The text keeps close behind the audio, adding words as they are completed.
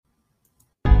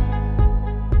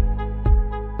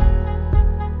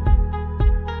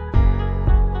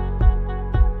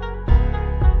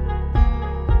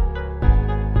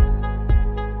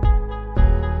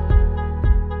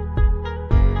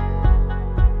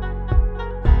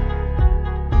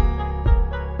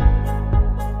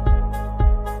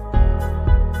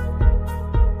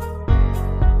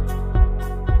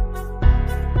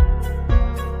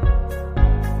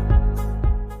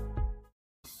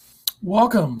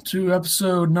Welcome to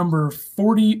episode number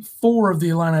 44 of the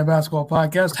Illini Basketball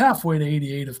Podcast, halfway to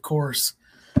 88, of course,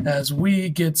 as we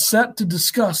get set to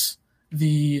discuss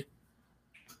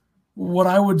what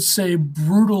I would say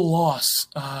brutal loss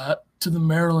to the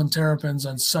Maryland Terrapins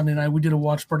on Sunday night. We did a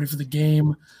watch party for the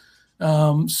game.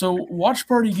 So watch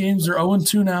party games are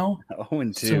 0-2 now.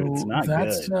 0-2, so it's not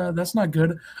good. That's not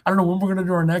good. I don't know when we're going to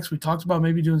do our next. We talked about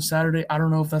maybe doing Saturday. I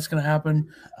don't know if that's going to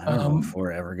happen. I don't know if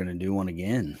we're ever going to do one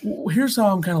again. Here's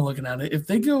how I'm kind of looking at it.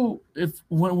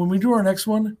 When we do our next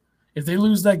one, if they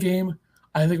lose that game,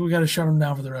 I think we got to shut them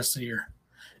down for the rest of the year.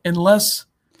 Unless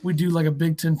we do like a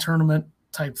Big Ten tournament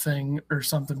type thing or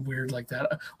something weird like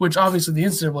that, which obviously the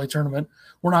NCAA tournament,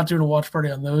 we're not doing a watch party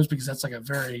on those because that's like a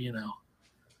very,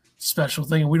 special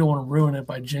thing, and we don't want to ruin it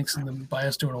by jinxing them by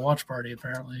us doing a watch party.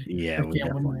 Apparently, yeah, we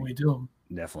can't win when we do them.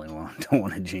 Definitely don't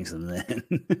want to jinx them then,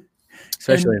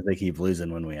 especially if they keep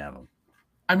losing when we have them.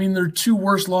 I mean, their two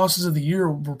worst losses of the year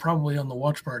were probably on the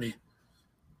watch party.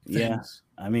 Yeah,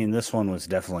 I mean, this one was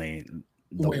definitely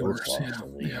the way worse.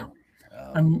 Yeah.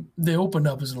 They opened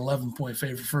up as an 11-point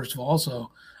favorite, first of all.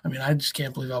 So, I just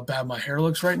can't believe how bad my hair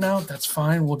looks right now. That's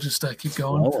fine. We'll just keep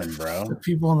going. Flowing, bro. The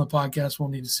people on the podcast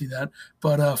won't need to see that.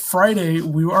 But Friday,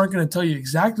 we aren't going to tell you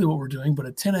exactly what we're doing, but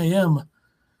at 10 a.m.,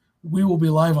 we will be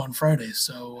live on Friday.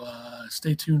 So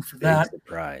stay tuned for that. Big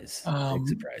surprise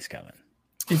coming.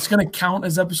 It's going to count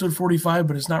as episode 45,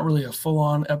 but it's not really a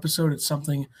full-on episode. It's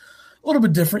something a little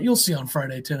bit different. You'll see on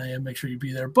Friday, 10 a.m. Make sure you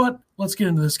be there. But let's get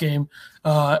into this game.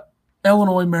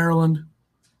 Illinois, Maryland,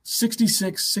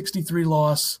 66-63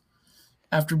 loss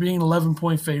after being an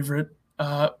 11-point favorite.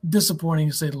 Disappointing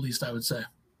to say the least, I would say.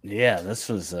 Yeah, this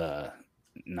was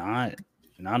not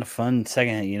a fun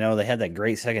second. They had that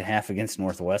great second half against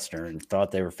Northwestern and thought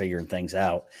they were figuring things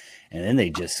out, and then they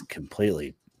just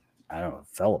completely,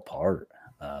 fell apart.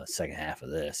 Second half of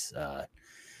this,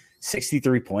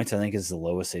 63 points, I think, is the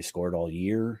lowest they've scored all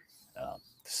year.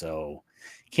 So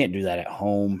can't do that at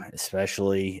home,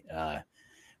 especially.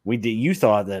 You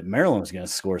thought that Maryland was going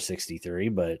to score 63,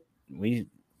 but we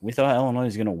thought Illinois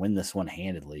was going to win this one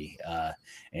handedly.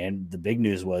 And the big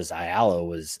news was Ayala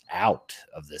was out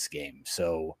of this game.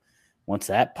 So once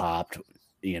that popped,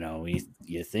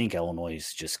 you think Illinois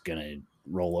is just going to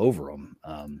roll over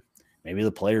them. Maybe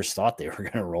the players thought they were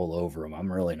going to roll over them.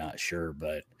 I'm really not sure,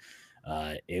 but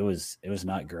it was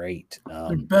not great.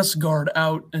 Their best guard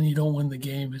out, and you don't win the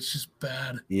game. It's just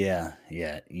bad. Yeah,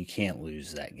 you can't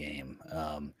lose that game.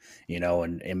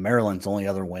 And Maryland's only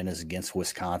other win is against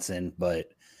Wisconsin,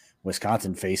 but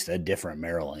Wisconsin faced a different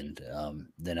Maryland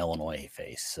than Illinois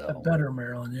faced. So a better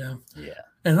Maryland, yeah. Yeah.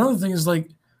 And another thing is,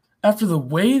 after the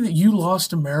way that you lost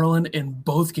to Maryland in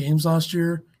both games last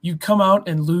year, you come out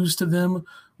and lose to them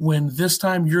when this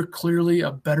time you're clearly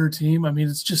a better team.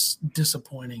 It's just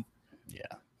disappointing.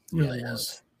 Yeah, really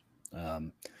is.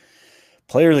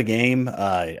 Player of the game,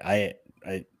 I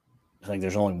think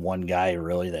there's only one guy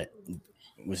really that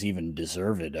was even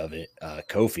deserved of it.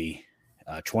 Kofi,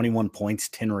 21 points,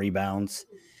 10 rebounds,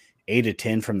 8 of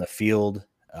 10 from the field,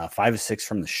 5 of 6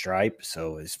 from the stripe.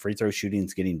 So his free throw shooting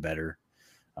is getting better.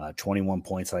 21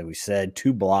 points, like we said,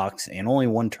 2 blocks, and only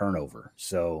 1 turnover.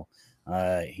 So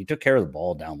he took care of the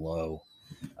ball down low.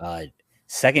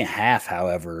 Second half,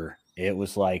 however, it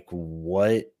was like,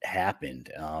 what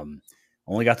happened?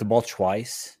 Only got the ball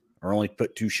twice, or only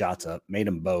put 2 shots up, made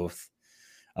them both.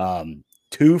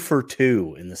 2 for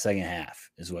 2 in the second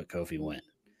half is what Kofi went.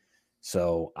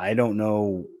 So I don't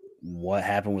know what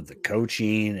happened with the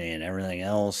coaching and everything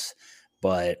else,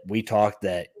 but we talked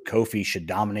that Kofi should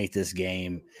dominate this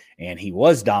game, and he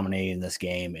was dominating this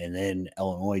game, and then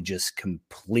Illinois just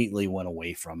completely went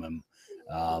away from him.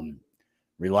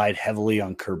 Relied heavily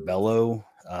on Curbelo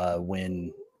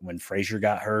when Frazier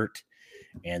got hurt,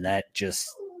 and that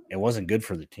it wasn't good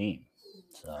for the team.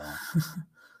 So I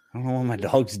don't know what my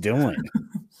dog's doing,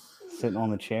 sitting on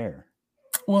the chair.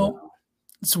 Well,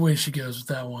 it's the way she goes with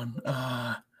that one.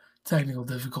 Technical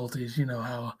difficulties,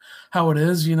 how it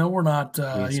is. We're not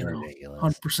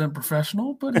 100%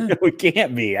 professional, but we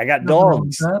can't be. I got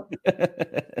dogs.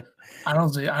 I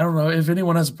don't know if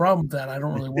anyone has a problem with that. I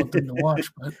don't really want them to watch,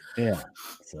 but yeah.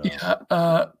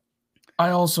 I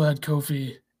also had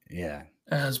Kofi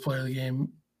as player of the game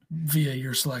via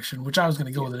your selection, which I was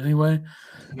going to go with it anyway.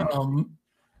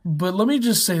 But let me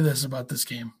just say this about this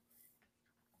game,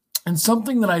 and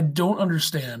something that I don't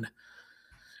understand.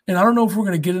 And I don't know if we're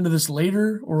going to get into this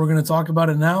later or we're going to talk about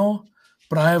it now,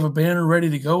 but I have a banner ready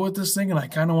to go with this thing, and I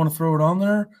kind of want to throw it on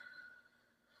there.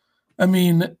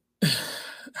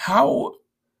 How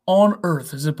on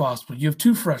earth is it possible? You have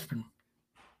 2 freshmen.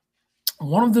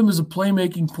 One of them is a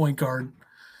playmaking point guard.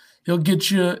 He'll get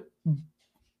you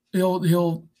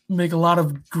He'll make a lot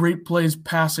of great plays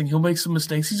passing. He'll make some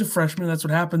mistakes. He's a freshman. That's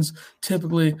what happens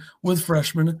typically with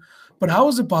freshmen. But how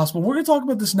is it possible? We're going to talk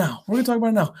about this now. We're going to talk about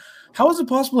it now. How is it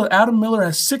possible that Adam Miller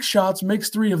has 6 shots, makes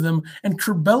 3 of them, and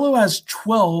Curbelo has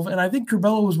 12? And I think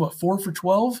Curbelo was, 4 for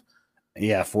 12?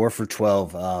 Yeah, 4 for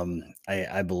 12.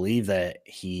 I believe that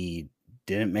he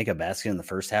didn't make a basket in the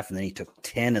first half, and then he took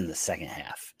 10 in the second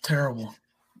half. Terrible.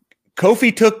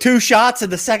 Kofi took 2 shots in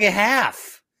the second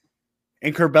half,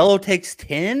 and Curbelo takes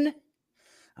 10?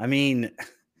 I mean,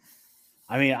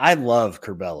 I love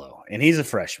Curbelo, and he's a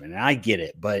freshman, and I get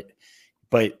it, but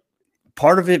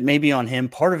part of it may be on him.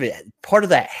 Part of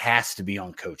that has to be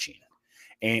on coaching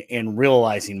and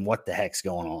realizing what the heck's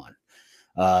going on.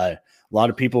 A lot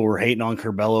of people were hating on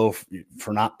Curbelo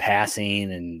for not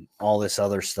passing and all this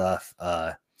other stuff.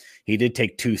 He did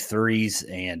take 2 threes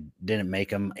and didn't make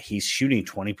them. He's shooting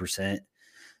 20%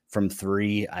 from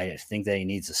 3. I think that he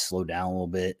needs to slow down a little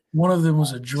bit. One of them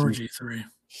was a Georgie 3.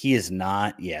 He is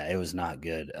not. Yeah, it was not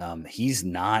good. He's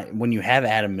not. When you have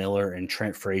Adam Miller and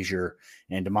Trent Frazier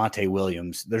and DeMonte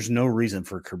Williams, there's no reason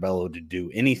for Curbelo to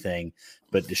do anything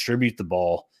but distribute the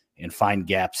ball and find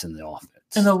gaps in the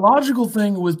offense. And the logical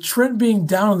thing with Trent being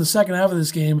down in the second half of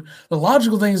this game, the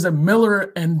logical thing is that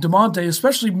Miller and DeMonte,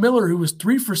 especially Miller, who was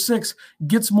 3 for 6,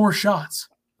 gets more shots.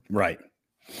 Right.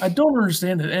 I don't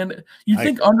understand it. And you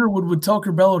think Underwood would tell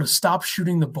Curbelo to stop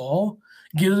shooting the ball,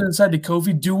 get it inside to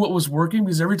Kofi, do what was working,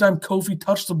 because every time Kofi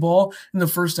touched the ball in the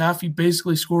first half, he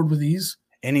basically scored with ease.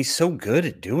 And he's so good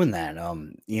at doing that,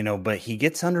 but he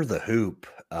gets under the hoop,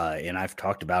 and I've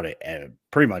talked about it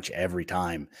pretty much every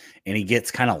time, and he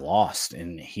gets kind of lost,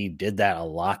 and he did that a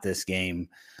lot this game.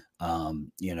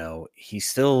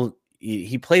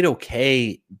 He played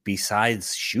okay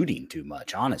besides shooting too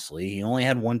much, honestly. He only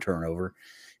had 1 turnover.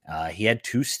 He had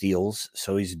 2 steals,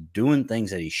 so he's doing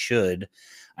things that he should.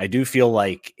 I do feel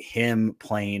like him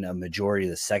playing a majority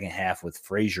of the second half with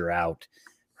Frazier out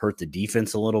hurt the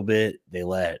defense a little bit. They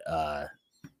let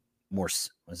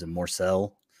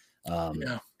Morsell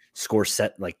score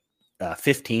set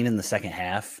 15 in the second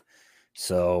half.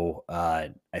 So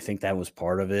I think that was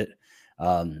part of it.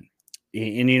 Io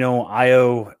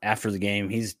after the game,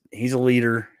 he's a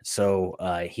leader. So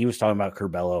he was talking about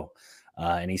Curbelo.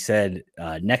 And he said,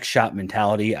 next shot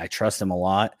mentality. I trust him a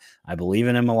lot. I believe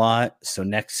in him a lot. So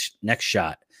next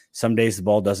shot. Some days the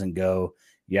ball doesn't go.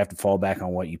 You have to fall back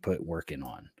on what you put work in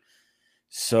on.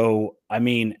 So,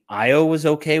 Io was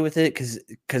okay with it because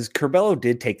Curbelo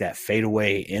did take that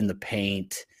fadeaway in the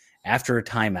paint after a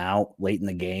timeout late in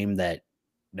the game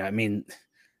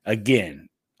again,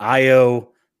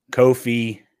 Io,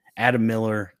 Kofi, Adam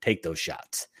Miller, take those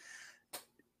shots.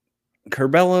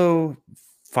 Curbelo,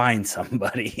 find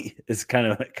somebody is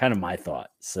kind of my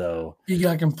thought. So he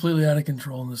got completely out of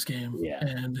control in this game. Yeah.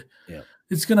 And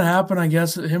it's going to happen, I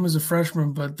guess, him as a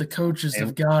freshman, but the coaches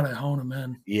have got to hone him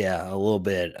in. Yeah, a little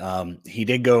bit. He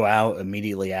did go out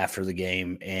immediately after the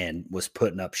game and was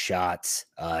putting up shots.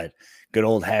 Good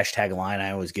old hashtag line.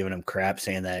 I was giving him crap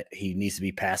saying that he needs to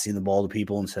be passing the ball to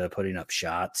people instead of putting up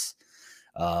shots.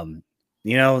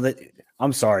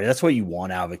 I'm sorry. That's what you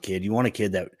want out of a kid. You want a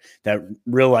kid that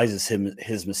realizes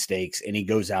his mistakes and he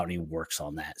goes out and he works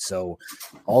on that. So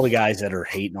all the guys that are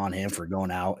hating on him for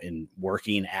going out and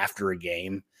working after a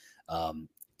game,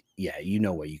 you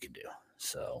know what you can do.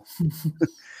 So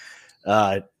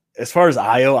as far as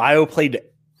Io played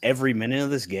every minute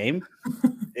of this game.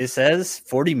 It says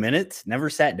 40 minutes, never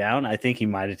sat down. I think he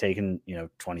might have taken,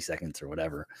 20 seconds or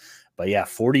whatever. But yeah,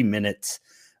 40 minutes.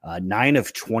 9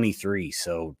 of 23.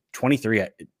 So 23,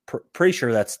 pretty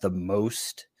sure that's the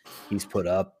most he's put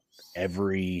up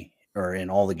in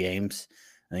all the games.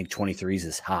 I think 23 is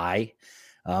his high.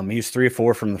 He was 3 of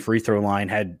 4 from the free throw line,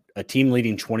 had a team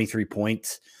leading 23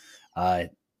 points.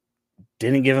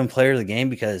 Didn't give him player of the game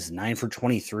because 9 for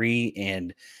 23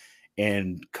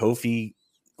 and Kofi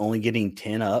only getting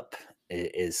 10 up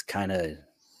is kind of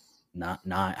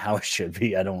not how it should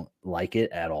be. I don't like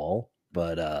it at all,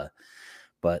 but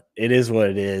it is what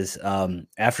it is.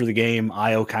 After the game,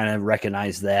 Io kind of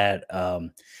recognized that.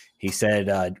 He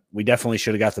said, we definitely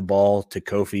should have got the ball to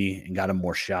Kofi and got him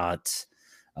more shots.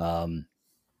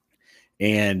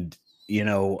 It's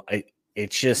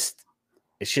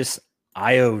just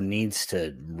Io needs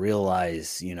to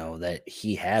realize, that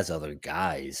he has other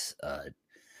guys.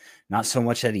 Not so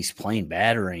much that he's playing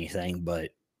bad or anything,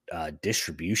 but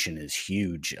distribution is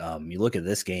huge. You look at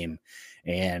this game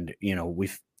and,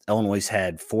 Illinois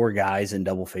had 4 guys in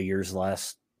double figures the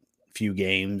last few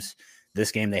games.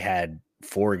 This game, they had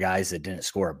 4 guys that didn't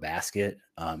score a basket.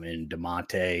 In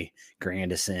DeMonte,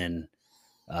 Grandison,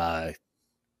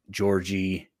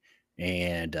 Georgie,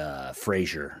 and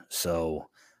Frazier. So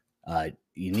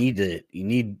you need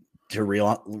to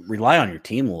rely on your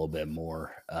team a little bit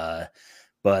more.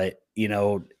 But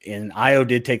and Io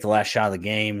did take the last shot of the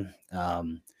game. There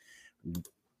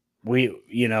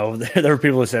were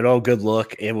people who said, "Oh, good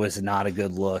look." It was not a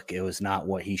good look. It was not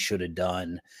what he should have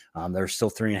done. There's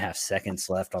still 3.5 seconds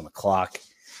left on the clock,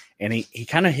 and he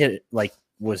kind of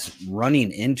was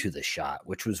running into the shot,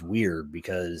 which was weird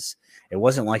because it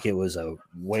wasn't like it was a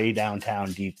way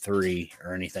downtown deep three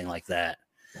or anything like that.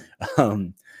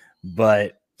 I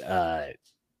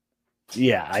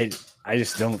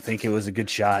just don't think it was a good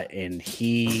shot. And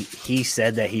he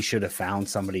said that he should have found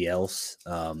somebody else,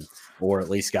 or at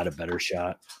least got a better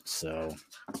shot. So,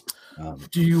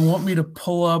 do you want me to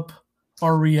pull up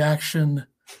our reaction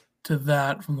to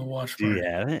that from the watch party? Do you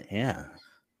have it? Yeah.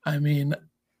 I mean,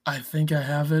 I think I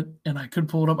have it, and I could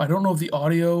pull it up. I don't know if the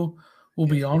audio will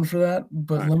be on for that,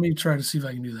 but let me try to see if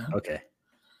I can do that. Okay.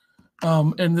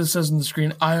 And this says on the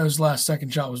screen, Io's last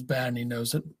second shot was bad, and he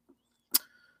knows it.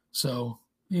 So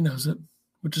he knows it,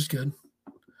 which is good.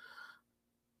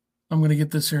 I'm going to get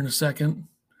this here in a second,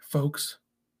 folks.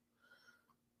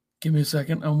 Give me a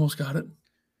second. I almost got it.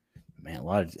 Man,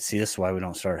 this is why we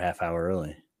don't start a half hour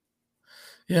early.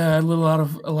 Yeah, a lot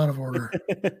of order.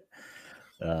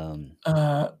 I'm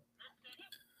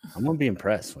gonna be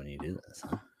impressed when you do this.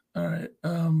 Huh? All right.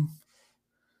 All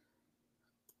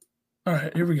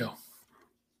right, here we go.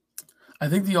 I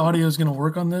think the audio is going to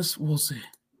work on this. We'll see.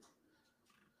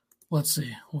 Let's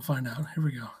see. We'll find out. Here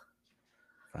we go.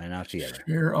 Find out together.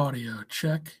 Share audio.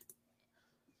 Check.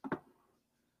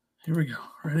 Here we go.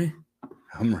 Ready?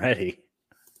 I'm ready.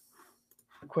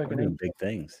 Quick. We're doing big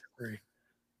things.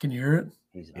 Can you hear it?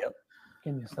 Yep.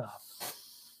 Can you stop?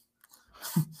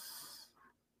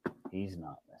 He's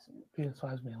not listening.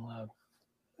 PS5's being loud.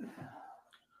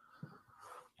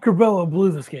 Curbelo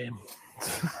blew this game.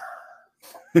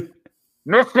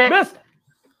 Missed it.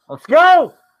 Let's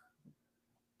go.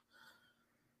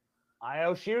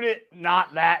 Io, shoot it.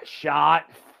 Not that shot.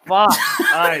 Fuck.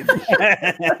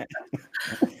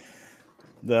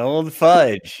 The old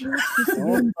fudge.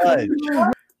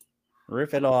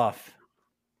 Rip it off.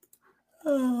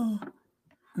 And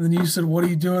then you said, "What are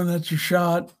you doing? That's your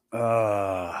shot." It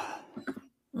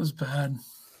was bad.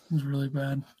 It was really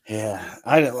bad. Yeah,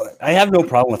 I have no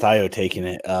problem with Io taking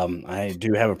it. I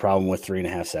do have a problem with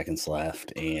 3.5 seconds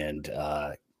left, and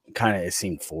kind of it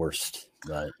seemed forced.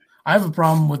 But I have a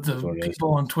problem with the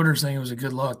people on Twitter saying it was a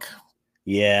good look.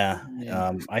 Yeah.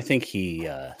 I think he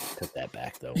took that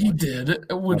back though. He did,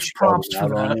 which props for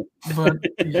that. But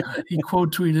yeah, he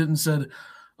quote tweeted and said,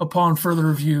 "Upon further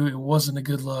review, it wasn't a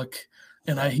good look."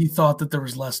 And he thought that there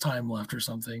was less time left or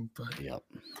something. But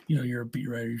you're a beat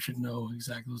writer, you should know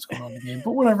exactly what's going on in the game.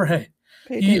 But whatever, hey,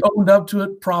 he owned up to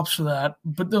it. Props for that.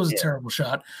 But that was a terrible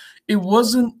shot. It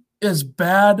wasn't as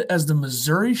bad as the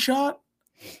Missouri shot.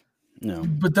 No,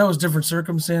 but that was different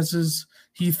circumstances.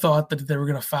 He thought that they were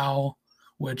going to foul,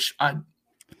 which I don't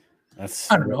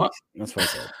know. That's what I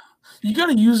said. You got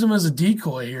to use him as a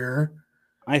decoy here.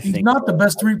 He's not the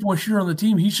best 3-point shooter on the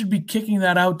team. He should be kicking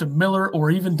that out to Miller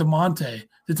or even DeMonte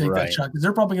to take that shot because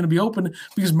they're probably going to be open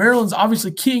because Maryland's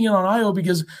obviously keying in on Io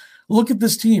because look at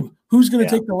this team. Who's going to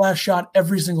take the last shot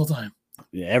every single time?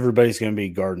 Yeah, everybody's going to be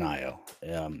guarding Io.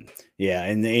 And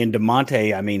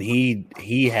DeMonte, I mean,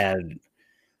 he had,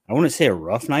 I wouldn't say a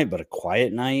rough night, but a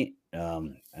quiet night.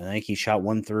 I think he shot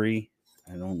 1 3.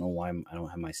 I don't know why I don't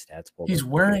have my stats pulled. He's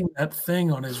wearing that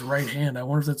thing on his right hand. I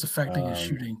wonder if that's affecting his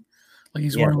shooting. Like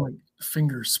he's wearing like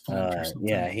finger splint or something.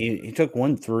 Yeah, he took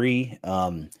 1 3.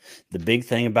 The big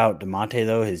thing about DeMonte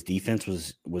though, his defense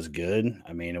was good.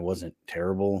 I mean, it wasn't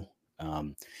terrible.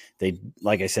 They,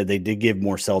 like I said, they did give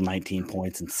Morcell 19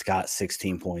 points and Scott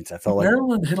 16 points. I felt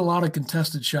Maryland hit a lot of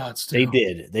contested shots too.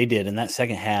 They did. In that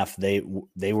second half, they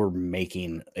were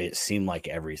making it seem like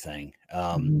everything.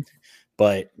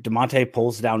 But DeMonte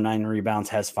pulls down 9 rebounds,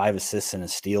 has 5 assists and a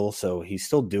steal, so he's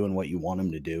still doing what you want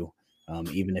him to do,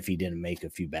 even if he didn't make a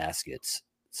few baskets.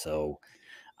 So,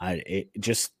 it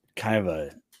just kind of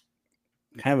a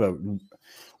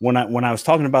when I was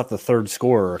talking about the third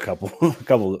scorer a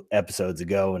couple episodes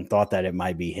ago and thought that it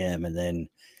might be him, and then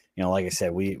like I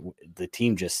said, the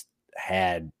team just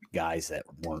had guys that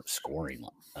weren't scoring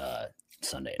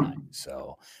Sunday night.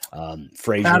 So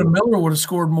Frazier, Adam Miller would have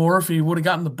scored more if he would have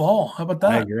gotten the ball. How about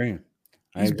that? I agree.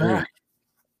 He's back.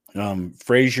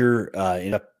 Frazier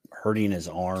ended up hurting his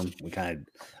arm. We kind of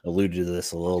alluded to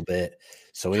this a little bit.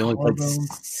 So he only played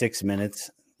 6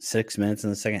 minutes. 6 minutes in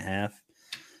the second half.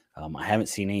 I haven't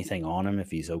seen anything on him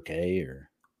if he's okay or.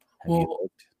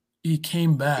 He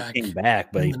came back.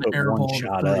 But he put one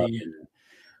shot up.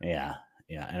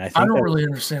 Yeah, and I I think don't really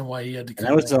understand why he had to that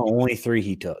come was the back. only 3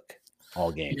 he took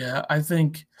all game. Yeah, I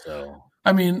think. So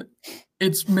I mean,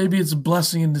 it's a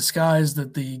blessing in disguise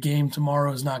that the game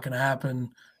tomorrow is not going to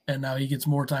happen, and now he gets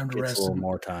more time to gets a rest. little And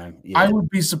more time. I Yeah. would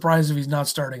be surprised if he's not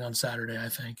starting on Saturday. I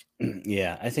think.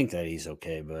 Yeah, I think that he's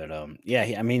okay, but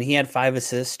yeah, I mean, he had 5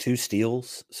 assists, 2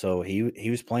 steals, so he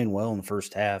was playing well in the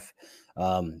first half.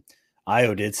 Um,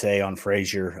 Io did say on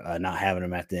Frazier not having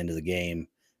him at the end of the game.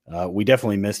 We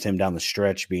definitely missed him down the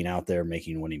stretch, being out there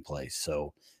making winning plays.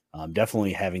 So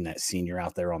definitely having that senior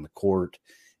out there on the court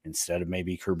instead of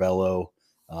maybe Curbelo.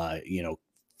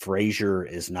 Frazier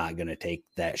is not going to take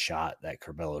that shot that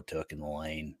Curbelo took in the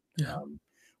lane Yeah.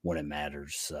 when it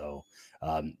matters. So.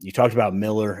 You talked about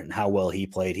Miller and how well he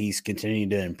played. He's continuing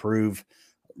to improve,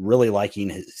 really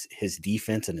liking his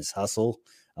defense and his hustle.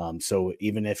 So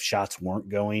even if shots weren't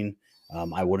going,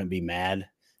 I wouldn't be mad.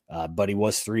 But he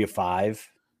was 3 of 5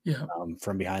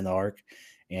 from behind the arc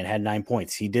and had 9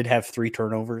 points. He did have 3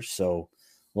 turnovers, so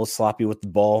a little sloppy with the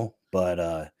ball. But,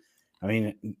 I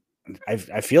mean,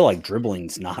 I feel like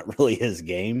dribbling's not really his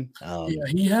game. Yeah,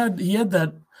 he had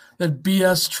that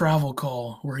BS travel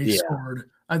call where he scored.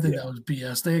 I think that was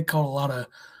BS. They had called a lot of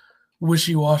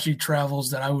wishy-washy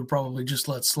travels that I would probably just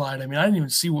let slide. I mean, I didn't even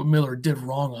see what Miller did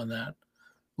wrong on that.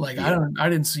 Like I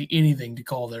didn't see anything to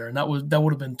call there, and that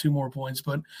would have been 2 more points.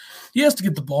 But he has to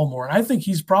get the ball more, and I think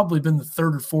he's probably been the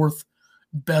 3rd or 4th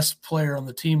best player on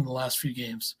the team in the last few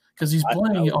games because he's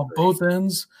playing on both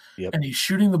ends, and he's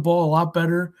shooting the ball a lot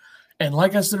better. And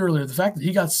like I said earlier, the fact that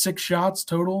he got 6 shots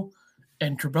total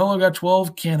and Curbelo got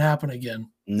 12 can't happen again.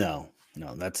 No,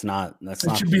 that's not.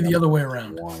 It should be the other way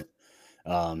around.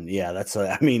 I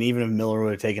mean, even if Miller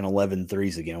would have taken 11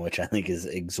 threes again, which I think is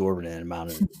exorbitant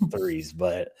amount of threes,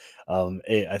 but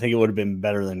I think it would have been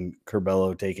better than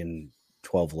Curbelo taking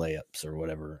 12 layups or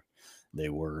whatever they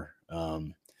were.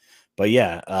 But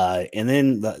yeah, and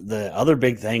then the other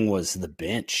big thing was the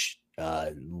bench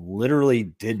literally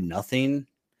did nothing.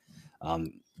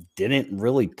 Didn't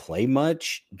really play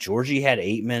much. Georgie had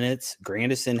 8 minutes,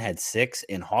 Grandison had 6,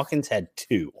 and Hawkins had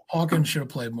 2. Hawkins should have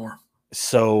played more.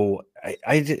 So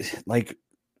I like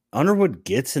Underwood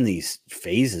gets in these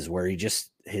phases where he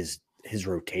just his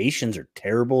rotations are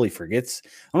terrible. He forgets. I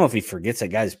don't know if he forgets that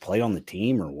guys play on the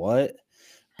team or what.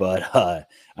 But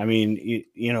I mean,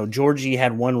 Georgie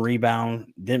had 1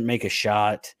 rebound, didn't make a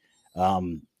shot.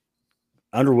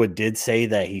 Underwood did say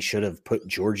that he should have put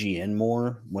Georgie in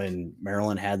more when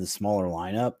Maryland had the smaller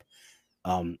lineup.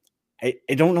 I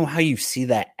don't know how you see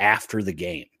that after the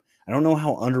game. I don't know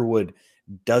how Underwood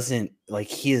doesn't like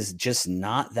he is just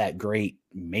not that great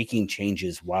making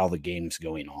changes while the game's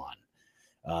going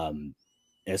on.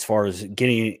 As far as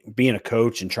being a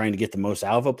coach and trying to get the most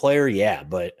out of a player, yeah,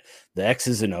 but the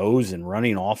X's and O's and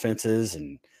running offenses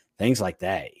and things like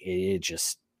that, it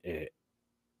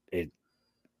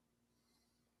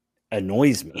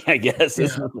annoys me, I guess. Yeah.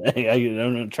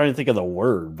 I'm trying to think of the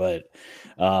word, but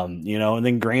and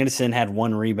then Grandison had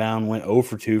 1 rebound, went 0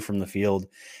 for 2 from the field.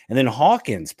 And then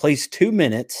Hawkins plays 2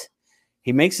 minutes.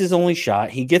 He makes his only shot.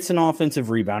 He gets an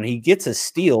offensive rebound. He gets a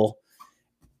steal.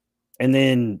 And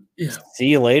then see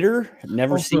you later.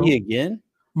 Never also, see you again.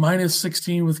 Minus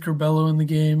 16 with Curbelo in the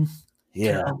game.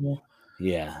 Yeah. Terrible.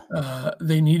 Yeah.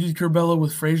 They needed Curbelo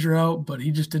with Frazier out, but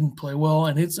he just didn't play well.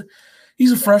 And he's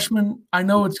a freshman. I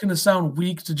know it's going to sound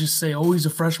weak to just say, oh, he's a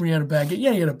freshman. He had a bad game.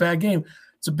 Yeah, he had a bad game.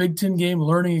 It's a Big Ten game,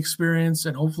 learning experience,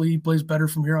 and hopefully he plays better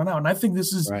from here on out. And I think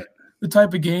this is the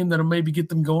type of game that'll maybe get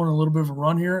them going a little bit of a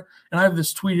run here. And I have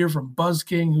this tweet here from Buzz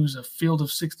King, who's a Field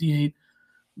of 68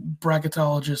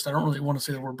 bracketologist. I don't really want to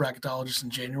say the word bracketologist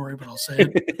in January, but I'll say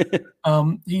it.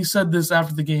 He said this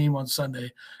after the game on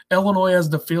Sunday. Illinois has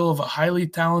the feel of a highly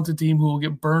talented team who will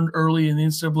get burned early in the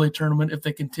NCAA tournament if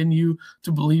they continue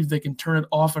to believe they can turn it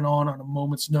off and on a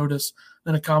moment's notice.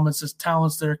 Then a comment says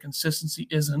talent's there, consistency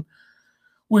isn't,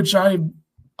 which I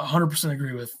 100%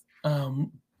 agree with. And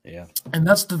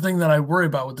that's the thing that I worry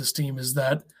about with this team is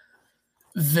that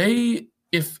I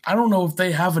don't know if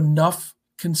they have enough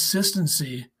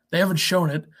consistency, they haven't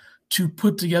shown it, to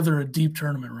put together a deep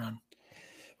tournament run.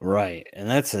 Right. And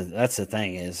that's the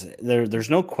thing is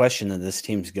there's no question that this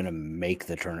team's going to make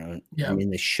the tournament. Yeah. I mean,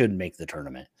 they should make the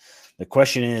tournament. The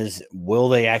question is, will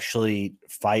they actually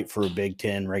fight for a Big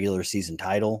Ten regular season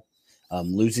title?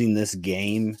 Losing this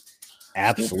game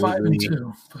absolutely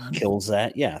 5-2, kills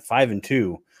that. Yeah,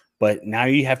 5-2. But now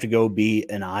you have to go beat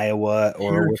an Iowa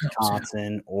or a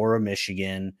Wisconsin or a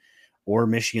Michigan or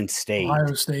Michigan State.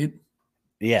 Ohio State.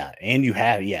 Yeah, and you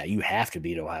have to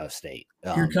beat Ohio State.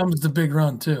 Here comes the big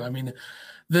run too. I mean,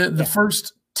 the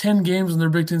first 10 games in their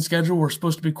Big Ten schedule were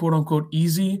supposed to be quote unquote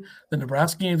easy. The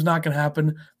Nebraska game's not going to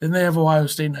happen. Then they have Ohio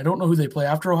State, and I don't know who they play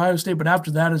after Ohio State, but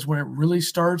after that is when it really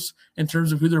starts in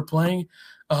terms of who they're playing.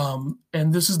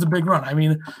 And this is the big run. I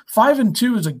mean,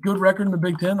 5-2 is a good record in the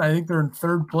Big Ten. I think they're in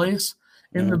third place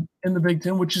in the Big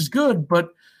Ten, which is good, but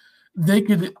they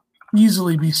could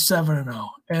easily be 7-0,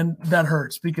 and that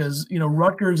hurts because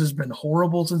Rutgers has been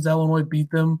horrible since Illinois beat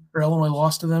them or Illinois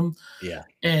lost to them. Yeah,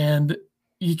 and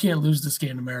you can't lose this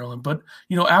game to Maryland. But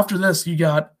after this, you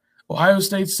got Ohio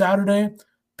State Saturday,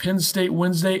 Penn State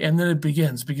Wednesday, and then it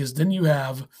begins because then you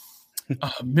have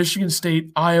Michigan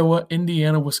State, Iowa,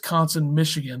 Indiana, Wisconsin,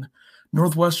 Michigan,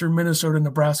 Northwestern, Minnesota,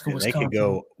 Nebraska, Wisconsin. They could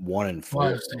go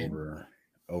 1-4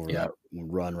 over that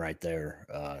run right there.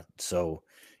 So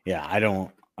yeah, I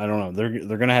don't know.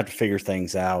 They're gonna have to figure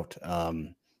things out.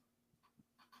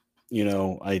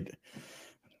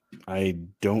 I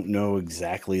don't know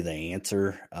exactly the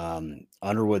answer.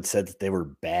 Underwood said that they were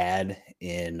bad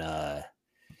in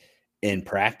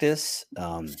practice.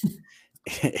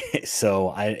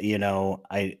 So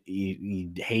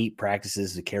you hate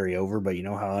practices to carry over, but you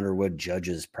know how Underwood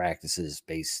judges practices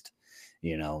based,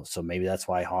 so maybe that's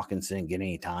why Hawkins didn't get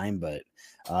any time. But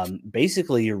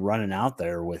basically, you're running out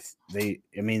there with they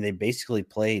basically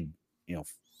played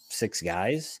 6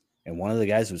 guys, and one of the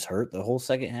guys was hurt the whole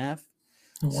second half.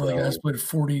 And one of the guys played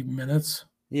 40 minutes.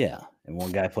 Yeah, and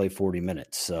one guy played 40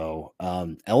 minutes. So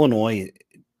Illinois,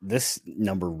 this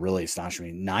number really astonished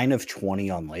me. 9 of 20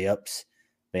 on layups.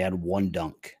 They had 1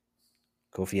 dunk.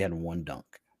 Kofi had 1 dunk.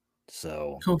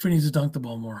 So Kofi needs to dunk the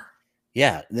ball more.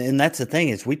 Yeah, and that's the thing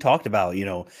is we talked about,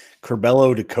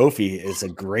 Curbelo to Kofi is a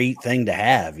great thing to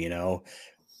have,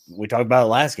 We talked about it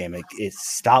last game. It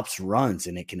stops runs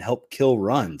and it can help kill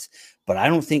runs. But I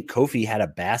don't think Kofi had a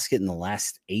basket in the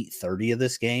last 8:30 of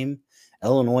this game.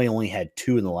 Illinois only had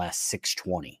 2 in the last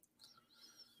 6:20.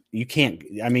 You can't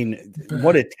 –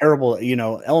 what a terrible –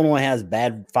 Illinois has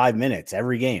bad 5 minutes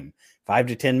every game, 5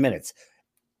 to 10 minutes.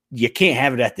 You can't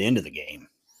have it at the end of the game.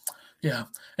 Yeah,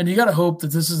 and you got to hope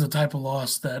that this is the type of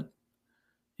loss that,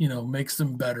 makes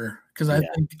them better. Because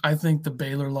I think the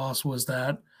Baylor loss was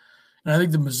that, and I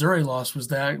think the Missouri loss was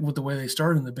that with the way they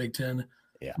started in the Big Ten.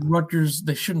 Yeah, Rutgers,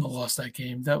 they shouldn't have lost that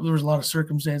game. There was a lot of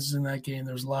circumstances in that game.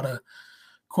 There was a lot of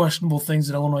questionable things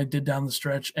that Illinois did down the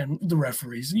stretch, and the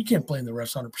referees. And you can't blame the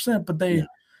refs 100%, but they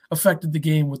affected the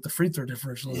game with the free throw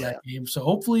differential in that game. So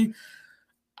hopefully,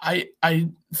 I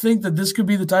think that this could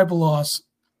be the type of loss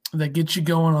that gets you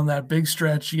going on that big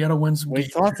stretch. You got to win some games.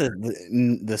 We thought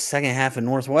that the second half of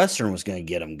Northwestern was going to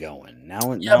get them going. Now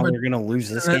they're going to lose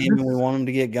this game and we want them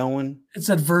to get going. It's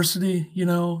adversity,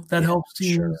 that helps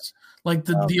teams. Sure. Like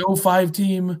the 05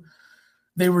 team,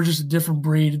 they were just a different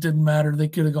breed. It didn't matter. They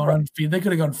could have gone undefeated. They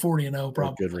could have gone 40-0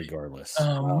 probably. Good regardless.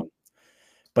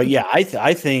 But yeah,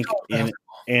 I think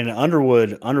and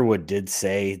Underwood did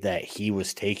say that he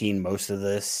was taking most of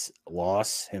this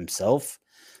loss himself.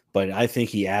 But I think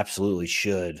he absolutely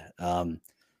should.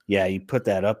 He put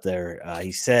that up there.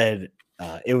 He said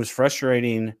it was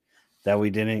frustrating that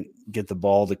we didn't get the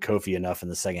ball to Kofi enough in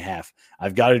the second half.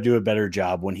 I've got to do a better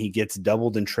job. When he gets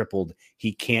doubled and tripled,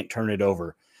 he can't turn it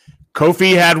over.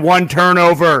 Kofi had 1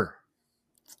 turnover.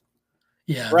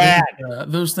 Yeah,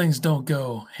 those things don't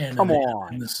go hand in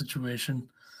hand in this situation.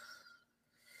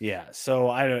 Yeah,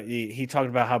 so he talked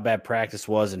about how bad practice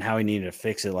was and how he needed to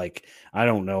fix it. Like, I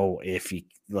don't know if he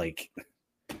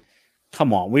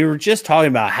come on. We were just talking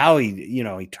about how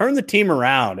he turned the team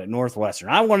around at Northwestern.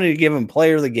 I wanted to give him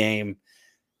player of the game,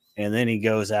 and then he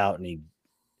goes out and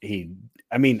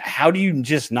how do you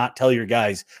just not tell your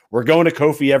guys we're going to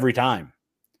Kofi every time?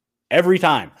 Every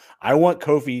time. I want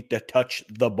Kofi to touch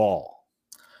the ball.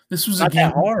 This was a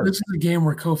game. This is a game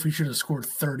where Kofi should have scored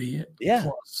 30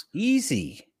 plus.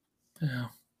 Easy. Yeah.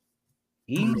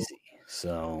 Easy.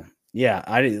 So yeah,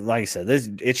 like I said,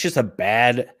 it's just a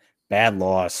bad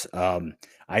loss.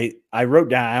 I wrote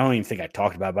down, I don't even think I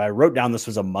talked about it, but I wrote down this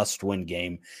was a must-win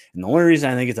game. And the only reason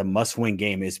I think it's a must-win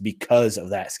game is because of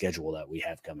that schedule that we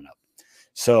have coming up.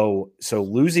 So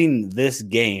losing this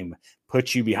game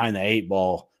puts you behind the 8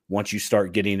 ball once you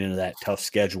start getting into that tough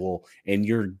schedule, and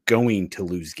you're going to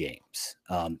lose games.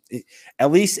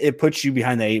 At least it puts you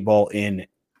behind the 8 ball in,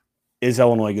 is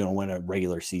Illinois going to win a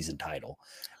regular season title?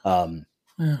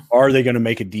 Are they going to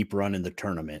make a deep run in the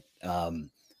tournament?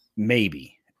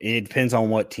 Maybe. It depends on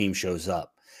what team shows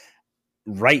up.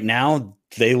 Right now,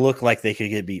 they look like they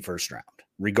could get beat first round,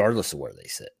 regardless of where they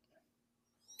sit.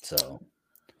 So,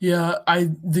 yeah,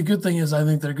 the good thing is I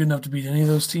think they're good enough to beat any of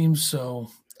those teams. So,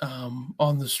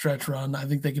 on the stretch run, I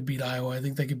think they could beat Iowa. I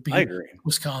think they could beat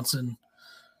Wisconsin.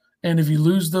 And if you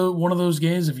lose one of those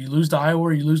games, if you lose to Iowa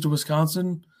or you lose to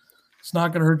Wisconsin, it's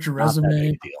not going to hurt your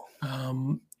resume.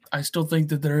 I still think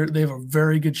that they have a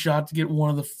very good shot to get one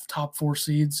of the top 4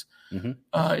 seeds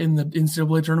in the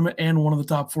NCAA tournament and one of the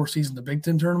top 4 seeds in the Big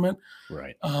Ten tournament.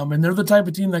 Right. And they're the type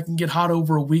of team that can get hot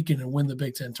over a weekend and win the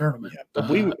Big Ten tournament.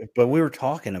 Yeah, but we were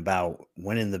talking about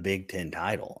winning the Big Ten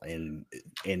title, and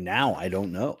now I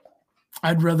don't know.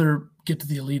 I'd rather get to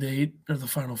the Elite 8 or the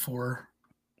Final 4.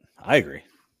 I agree.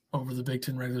 Over the Big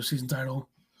Ten regular season title.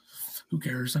 Who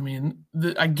cares? I mean,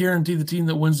 I guarantee the team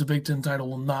that wins the Big Ten title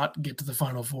will not get to the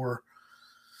Final 4,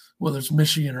 whether it's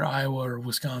Michigan or Iowa or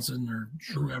Wisconsin or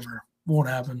whoever. Won't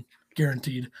happen.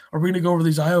 Guaranteed. Are we going to go over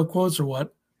these Io quotes or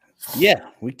what? Yeah,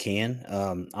 we can.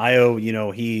 Io,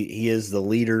 he is the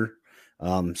leader.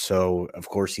 So, of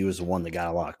course, he was the one that got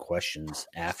a lot of questions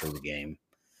after the game.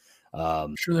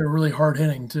 I'm sure they were really hard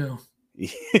hitting, too.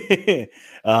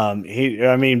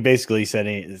 Basically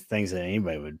said things that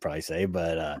anybody would probably say,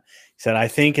 but he said, I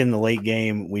think in the late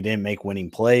game, we didn't make winning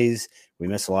plays. We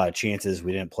missed a lot of chances.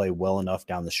 We didn't play well enough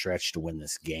down the stretch to win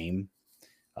this game.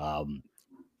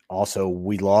 Also,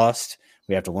 we lost.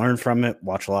 We have to learn from it,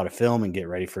 watch a lot of film, and get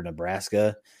ready for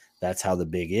Nebraska. That's how the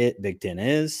Big Ten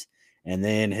is. And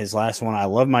then his last one, I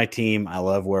love my team. I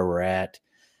love where we're at.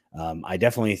 I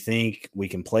definitely think we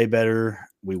can play better.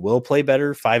 We will play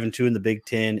better. 5-2 in the Big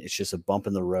Ten. It's just a bump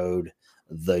in the road,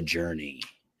 the journey.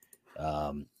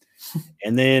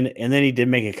 And then he did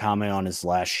make a comment on his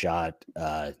last shot.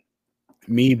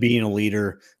 Me being a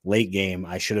leader, late game,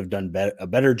 I should have done a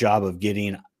better job of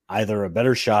getting either a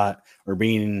better shot or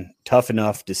being tough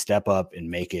enough to step up and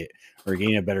make it, or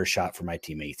getting a better shot for my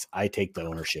teammates. I take the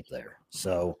ownership there.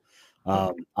 So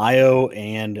Io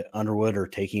and Underwood are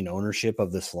taking ownership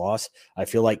of this loss. I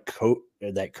feel like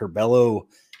that Curbelo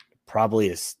probably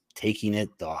is taking it,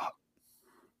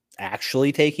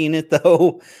 actually taking it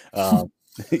though.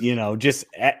 Just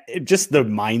the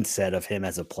mindset of him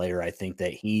as a player. I think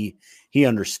that he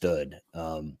understood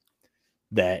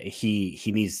that he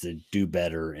needs to do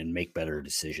better and make better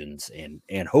decisions,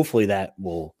 and hopefully that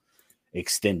will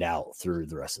extend out through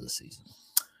the rest of the season.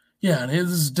 Yeah, and this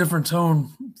is a different tone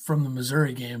from the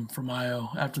Missouri game from Io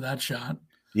after that shot.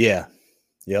 Yeah.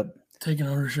 Yep. Taking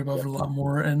ownership of it a lot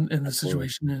more in the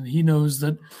situation. And he knows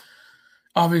that,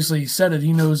 obviously he said it,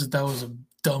 he knows that was a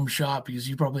dumb shot because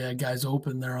you probably had guys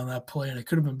open there on that play and it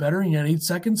could have been better. And you had 8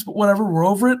 seconds, but whatever, we're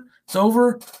over it. It's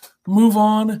over. Move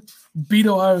on. Beat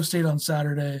Ohio State on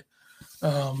Saturday. We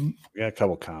got a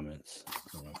couple comments.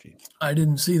 I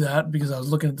didn't see that because I was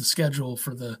looking at the schedule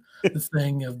for the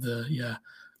thing of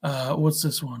what's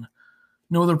this one?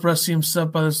 No other press team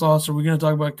set by this loss. Are we going to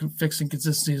talk about fixing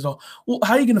consistency at all? Well,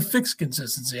 how are you going to fix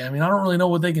consistency? I mean, I don't really know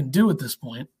what they can do at this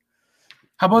point.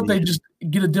 How about they just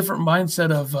get a different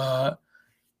mindset of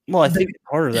well, I think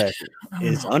part of that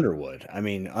is Underwood. I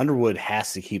mean, Underwood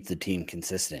has to keep the team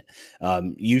consistent.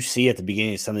 You see at the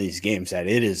beginning of some of these games that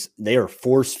they are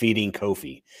force feeding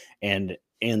Kofi, and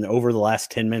over the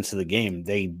last 10 minutes of the game,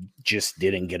 they just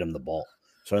didn't get him the ball.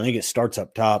 So I think it starts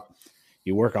up top.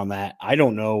 You work on that. I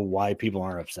don't know why people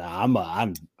aren't upset. I'm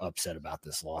upset about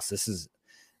this loss. This is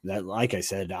that, like I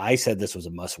said this was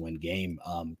a must-win game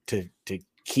to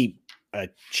keep a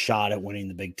shot at winning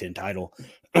the Big Ten title.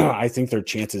 I think their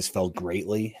chances fell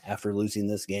greatly after losing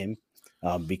this game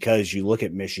because you look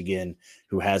at Michigan,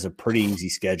 who has a pretty easy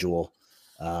schedule,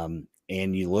 and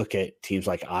you look at teams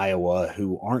like Iowa,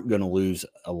 who aren't going to lose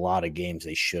a lot of games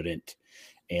they shouldn't,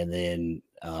 and then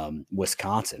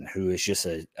Wisconsin, who is just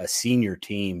a senior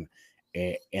team,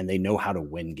 and they know how to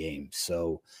win games.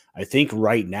 So I think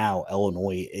right now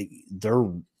Illinois, they're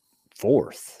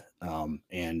 4th,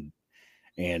 and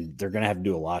they're going to have to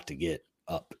do a lot to get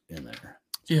up in there.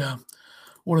 Yeah.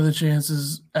 What are the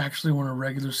chances actually win a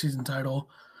regular season title?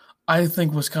 I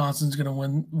think Wisconsin's going to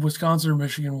win. Wisconsin or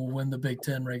Michigan will win the Big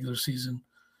Ten regular season,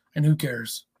 and who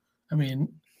cares? I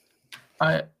mean,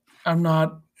 I'm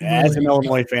not. As an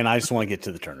Illinois fan, I just want to get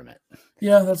to the tournament.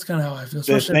 Yeah, that's kind of how I feel.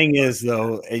 The thing is,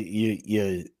 though,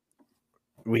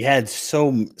 we had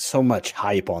so much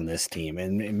hype on this team,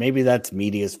 and maybe that's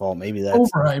media's fault. Maybe that's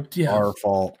overhyped. Yeah, our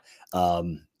fault.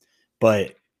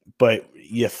 But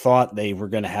you thought they were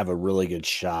going to have a really good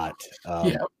shot.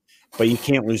 But you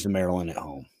can't lose to Maryland at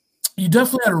home. You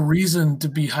definitely had a reason to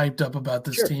be hyped up about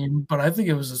this team, but I think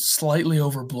it was slightly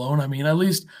overblown. I mean, at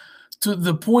least to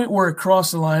the point where it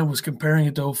crossed the line was comparing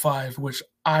it to 05, which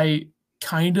I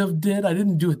kind of did. I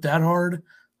didn't do it that hard.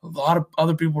 A lot of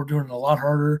other people were doing it a lot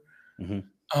harder.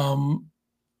 Mm-hmm.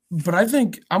 But I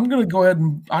think I'm going to go ahead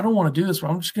and I don't want to do this, but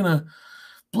I'm just going to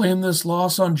blame this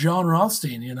loss on John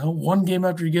Rothstein. One game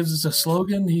after he gives us a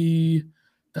slogan, he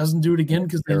doesn't do it again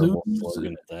because they lose.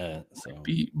 Slogan at that, so.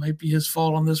 Might be his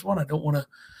fault on this one. I don't want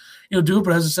to, do it,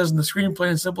 but as it says in the screen,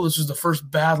 plain and simple, this was the first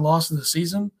bad loss of the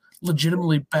season,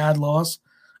 legitimately bad loss.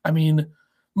 I mean,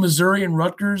 Missouri and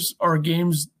Rutgers are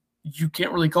games you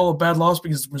can't really call a bad loss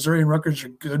because Missouri and Rutgers are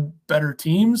good, better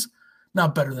teams,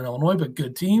 not better than Illinois, but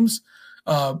good teams.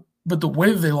 But the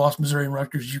way that they lost Missouri and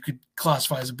Rutgers, you could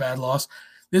classify as a bad loss.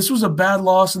 This was a bad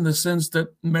loss in the sense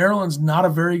that Maryland's not a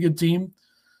very good team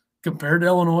compared to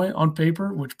Illinois on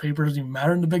paper, which paper doesn't even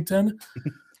matter in the Big Ten.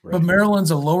 Right. But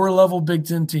Maryland's a lower-level Big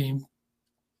Ten team,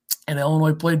 and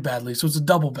Illinois played badly, so it's a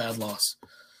double bad loss.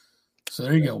 So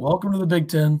there you go. Welcome to the Big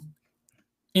Ten.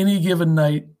 Any given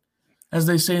night, as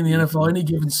they say in the NFL, any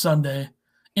given Sunday,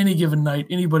 any given night,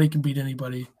 anybody can beat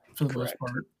anybody for the most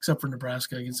part, except for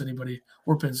Nebraska against anybody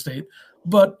or Penn State.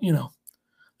 But,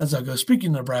 that's how it goes.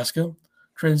 Speaking of Nebraska,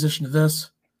 transition to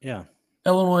this. Yeah.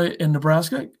 Illinois and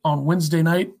Nebraska on Wednesday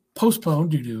night,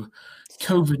 postponed due to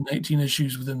COVID-19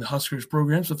 issues within the Huskers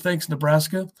program. So thanks,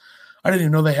 Nebraska. I didn't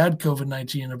even know they had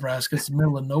COVID-19 in Nebraska. It's the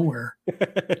middle of nowhere.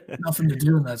 Nothing to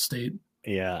do in that state.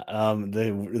 Yeah.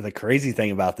 The crazy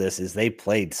thing about this is they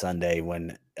played Sunday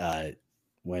when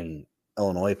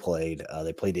Illinois played.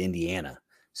 They played Indiana.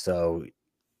 So,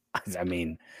 I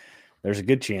mean, there's a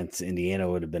good chance Indiana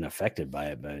would have been affected by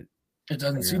it, but it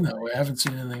doesn't seem that way. I haven't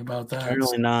seen anything about that.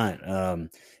 Really not.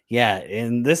 Yeah,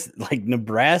 and this,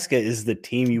 Nebraska is the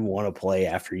team you want to play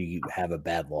after you have a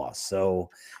bad loss. So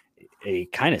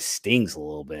it kind of stings a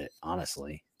little bit,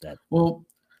 honestly.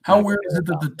 How weird is it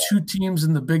that the two teams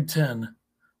in the Big Ten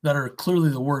that are clearly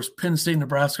the worst, Penn State and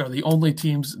Nebraska, are the only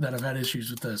teams that have had issues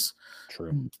with this?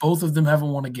 True. Both of them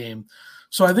haven't won a game.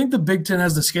 So I think the Big Ten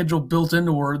has the schedule built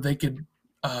into where they could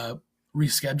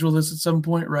reschedule this at some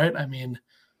point, right? I mean,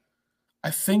 I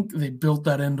think they built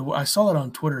that into – I saw that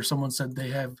on Twitter. Someone said they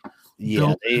have –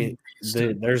 Yeah,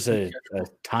 there's a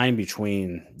time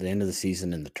between the end of the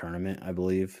season and the tournament, I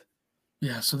believe.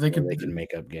 Yeah, so they can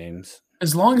make up games.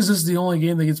 As long as this is the only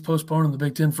game that gets postponed in the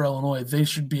Big Ten for Illinois, they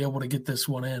should be able to get this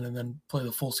one in and then play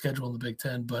the full schedule in the Big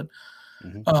Ten. But,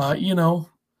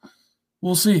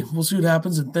 we'll see. We'll see what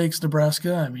happens. And thanks,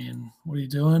 Nebraska. I mean, what are you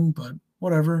doing? But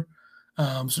whatever.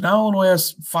 So now Illinois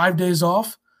has 5 days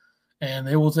off, and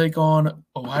they will take on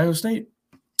Ohio State.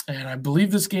 And I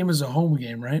believe this game is a home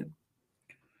game, right?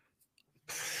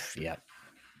 Yeah.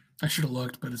 I should have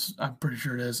looked, but I'm pretty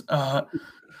sure it is.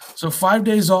 So 5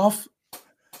 days off.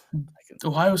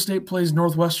 Ohio State plays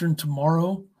Northwestern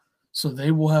tomorrow, so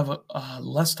they will have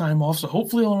less time off. So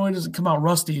hopefully Illinois doesn't come out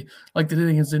rusty like they did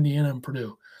against Indiana and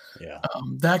Purdue. Yeah.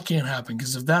 That can't happen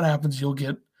because if that happens, you'll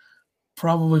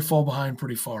probably fall behind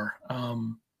pretty far.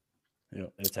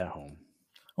 It's at home.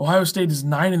 Ohio State is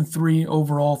 9-3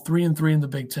 overall, 3-3 in the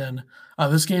Big Ten.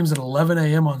 This game's at 11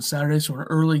 a.m. on Saturday, so an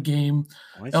early game.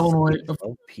 Illinois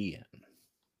 12 p.m.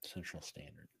 Central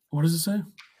Standard. What does it say?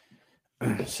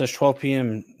 It says 12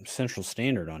 p.m. Central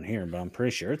Standard on here, but I'm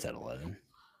pretty sure it's at 11.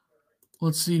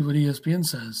 Let's see what ESPN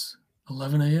says.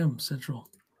 11 a.m. Central.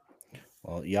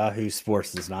 Well, Yahoo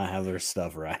Sports does not have their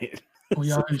stuff right. Well,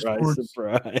 Yahoo Sports.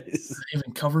 Surprise. They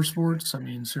even cover sports. I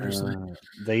mean, seriously.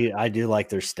 I do like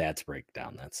their stats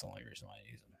breakdown. That's the only reason why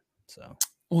I use them. So.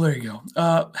 Well, there you go.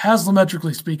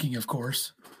 Haslametrically speaking, of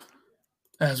course,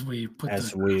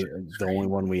 the only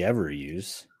one we ever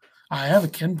use. I have a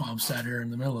KenPom stat here in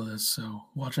the middle of this, so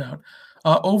watch out.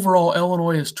 Overall,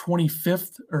 Illinois is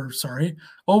 25th,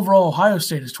 overall, Ohio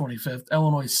State is 25th,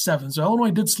 Illinois is 7th. So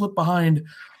Illinois did slip behind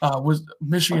with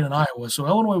Michigan and Iowa. So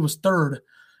Illinois was 3rd,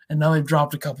 and now they've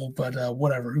dropped a couple, but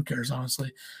whatever, who cares,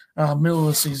 honestly. Middle of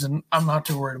the season, I'm not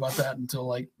too worried about that until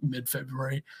like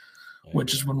mid-February,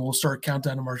 which is when we'll start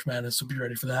countdown to March Madness, so be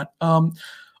ready for that.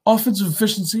 Offensive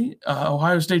efficiency,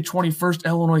 Ohio State 21st,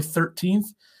 Illinois 13th.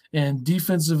 And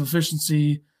defensive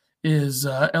efficiency is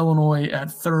Illinois at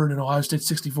 3rd and Ohio State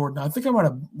 64th. Now, I think I might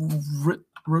have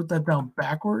wrote that down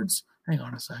backwards. Hang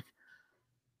on a sec.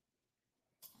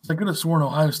 I could have sworn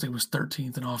Ohio State was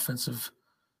 13th in offensive.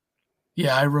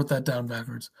 Yeah, I wrote that down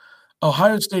backwards.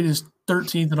 Ohio State is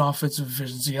 13th in offensive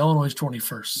efficiency. Illinois is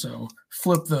 21st. So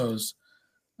flip those.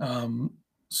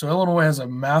 So Illinois has a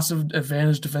massive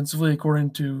advantage defensively according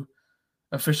to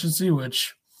efficiency,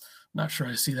 which – not sure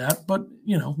I see that, but,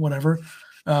 whatever.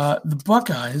 The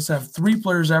Buckeyes have 3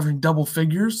 players averaging double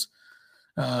figures.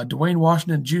 Dwayne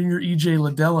Washington Jr., E.J.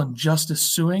 Liddell, and Justice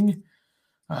Suing.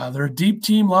 They're a deep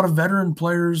team, a lot of veteran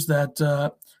players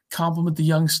that complement the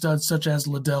young studs such as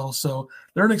Liddell. So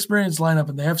they're an experienced lineup,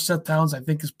 and they have Seth Towns, I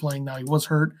think, is playing now. He was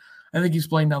hurt. I think he's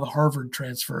playing now. The Harvard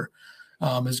transfer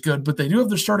is good. But they do have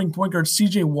their starting point guard,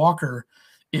 C.J. Walker,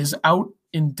 is out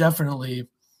indefinitely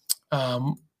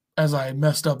as I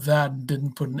messed up that and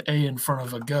didn't put an A in front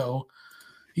of a go.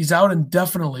 He's out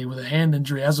indefinitely with a hand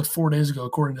injury as of 4 days ago,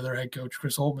 according to their head coach,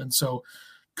 Chris Holtmann. So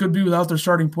could be without their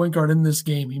starting point guard in this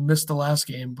game. He missed the last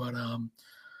game, but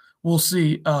we'll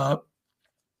see. So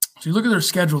you look at their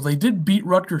schedule. They did beat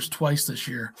Rutgers twice this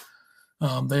year.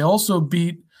 They also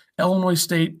beat Illinois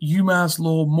State, UMass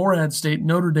Lowell, Morehead State,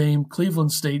 Notre Dame,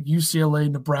 Cleveland State,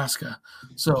 UCLA, Nebraska.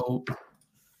 So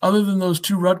other than those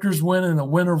 2 Rutgers win and a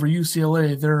win over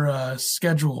UCLA, their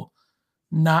schedule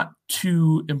not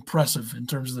too impressive in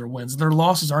terms of their wins. Their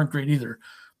losses aren't great either.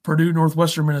 Purdue,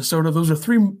 Northwestern, Minnesota, those are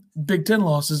 3 Big Ten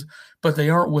losses, but they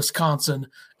aren't Wisconsin,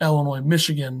 Illinois,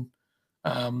 Michigan,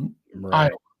 Iowa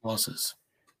losses.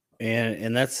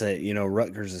 And that's it.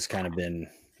 Rutgers has kind of been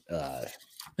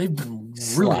they've been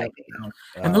really up and down.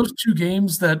 And those 2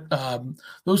 games that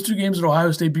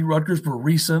Ohio State beat Rutgers were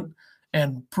recent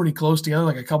and pretty close together,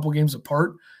 like a couple games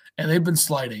apart. And they've been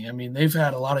sliding. I mean, they've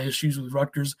had a lot of issues with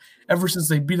Rutgers. Ever since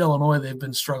they beat Illinois, they've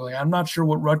been struggling. I'm not sure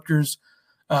what Rutgers'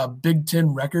 Big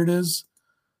Ten record is,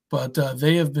 but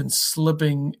they have been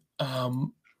slipping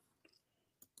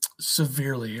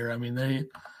severely here. I mean, they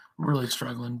really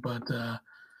struggling. But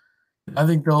I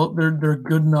think they're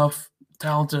good enough,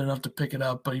 talented enough to pick it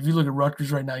up. But if you look at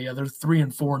Rutgers right now, yeah, they're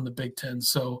 3-4 in the Big Ten.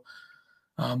 So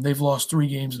they've lost 3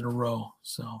 games in a row.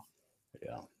 So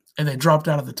yeah, and they dropped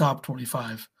out of the top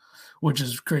 25. Which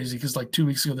is crazy because like 2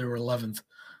 weeks ago they were 11th.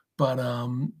 But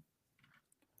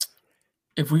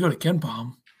if we go to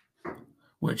KenPom,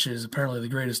 which is apparently the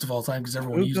greatest of all time because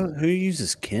everyone uses it. Who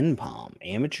uses KenPom?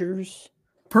 Amateurs?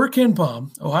 Per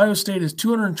KenPom, Ohio State is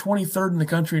 223rd in the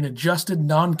country in adjusted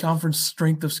non-conference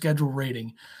strength of schedule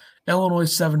rating. Illinois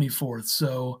 74th.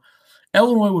 So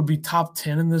Illinois would be top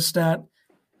 10 in this stat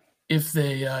if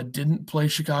they didn't play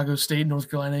Chicago State, North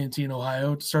Carolina, A&T, and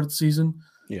Ohio to start the season.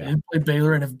 Yeah. They didn't play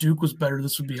Baylor, and if Duke was better,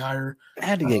 this would be higher. I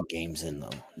had to get games in, though.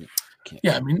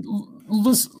 Yeah, I mean,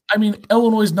 listen,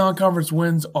 Illinois' non-conference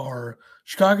wins are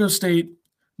Chicago State,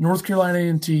 North Carolina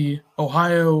A&T,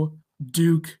 Ohio,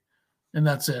 Duke, and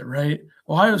that's it, right?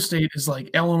 Ohio State is like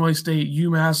Illinois State,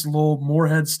 UMass, Lowell,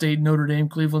 Morehead State, Notre Dame,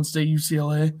 Cleveland State,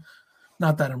 UCLA.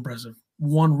 Not that impressive.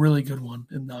 One really good one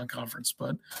in non-conference,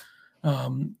 but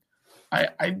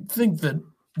I think that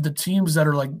the teams that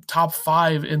are like top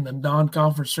 5 in the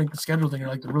non-conference strength of schedule thing are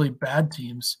like the really bad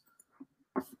teams.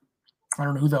 I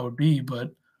don't know who that would be,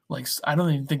 but like I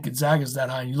don't even think Gonzaga is that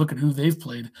high. And you look at who they've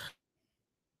played,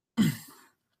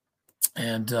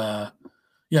 and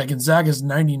Gonzaga is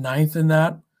 99th in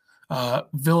that.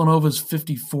 Villanova is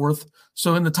 54th.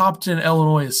 So in the top 10,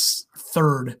 Illinois is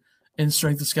 3rd in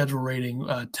strength of schedule rating.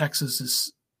 Texas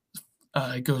is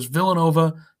it goes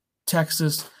Villanova,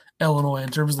 Texas, Illinois in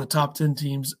terms of the top 10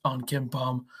 teams on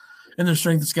KenPom and their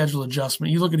strength of schedule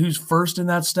adjustment. You look at who's first in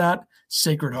that stat,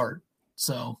 Sacred Heart.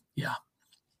 So, yeah.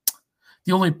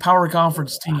 The only power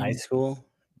conference team. High school?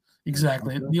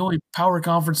 Exactly. The only power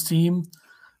conference team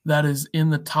that is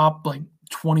in the top,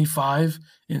 25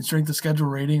 in strength of schedule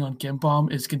rating on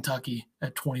KenPom is Kentucky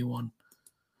at 21.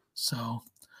 So,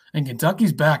 and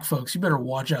Kentucky's back, folks. You better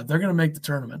watch out. They're going to make the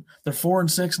tournament. They're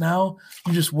 4-6 now.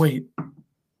 You just wait.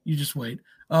 You'll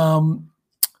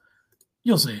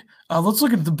see. Let's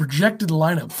look at the projected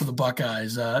lineup for the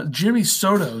Buckeyes. Jimmy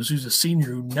Sotos, who's a senior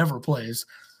who never plays,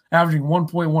 averaging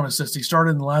 1.1 assists. He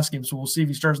started in the last game, so we'll see if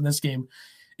he starts in this game.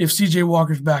 If C.J.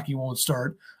 Walker's back, he won't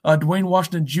start. Dwayne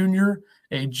Washington Jr.,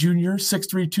 a junior,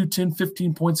 6'3", 210,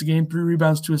 15 points a game, 3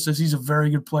 rebounds, 2 assists. He's a very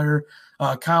good player.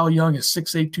 Kyle Young is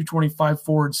 6'8", 225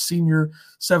 forward, senior,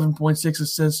 7.6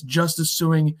 assists. Justice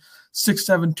Suing,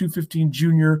 6'7", 215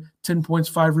 junior, 10 points,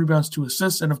 5 rebounds, 2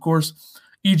 assists. And, of course,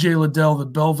 E.J. Liddell, the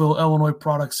Belleville, Illinois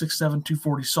product, 6'7",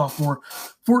 240 sophomore,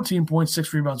 14 points,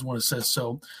 6 rebounds, 1 assist.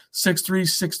 So 6'3",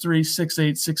 6'3",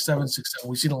 6'8", 6'7", 6'7".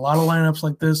 We've seen a lot of lineups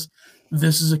like this.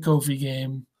 This is a Kofi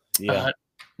game. Yeah.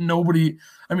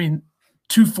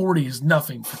 240 is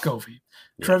nothing for Kofi.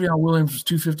 Yeah. Trevion Williams was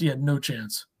 250, had no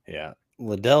chance. Yeah.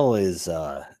 Liddell is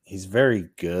he's very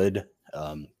good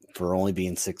for only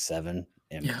being 6'7"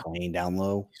 and playing down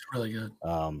low. He's really good.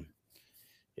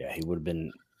 It would have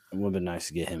been nice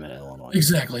to get him in Illinois.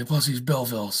 Exactly. Plus he's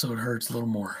Belleville, so it hurts a little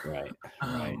more. Right.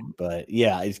 Right. But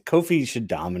Kofi should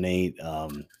dominate.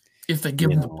 If they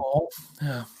give him the ball.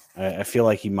 Yeah. I feel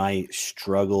like he might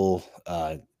struggle,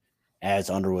 as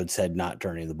Underwood said, not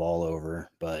turning the ball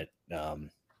over. But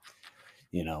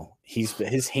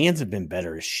his hands have been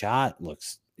better. His shot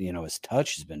looks, his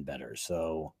touch has been better.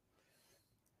 So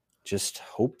just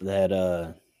hope that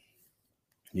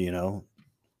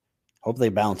hope they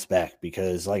bounce back,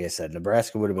 because like I said,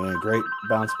 Nebraska would have been a great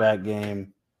bounce back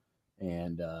game.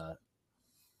 And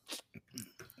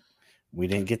we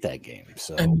didn't get that game.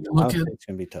 So And you look at it's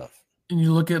going to be tough. And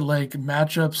you look at like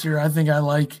matchups here. I think I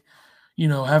like,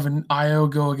 having Io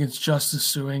go against Justice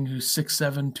Suing, who's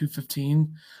 6'7",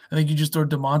 215. I think you just throw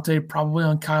DeMonte probably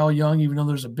on Kyle Young, even though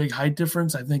there's a big height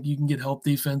difference. I think you can get help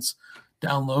defense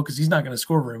down low because he's not going to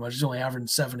score very much. He's only averaging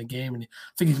 7 a game, and I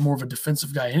think he's more of a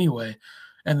defensive guy anyway.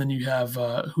 And then you have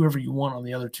whoever you want on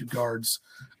the other two guards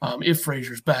if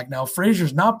Frazier's back. Now, if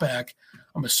Frazier's not back,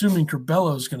 I'm assuming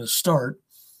Curbelo is going to start,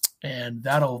 and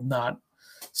that'll not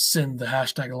send the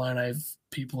hashtag Illini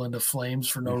people into flames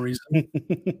for no reason.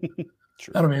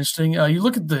 That'll be interesting. You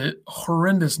look at the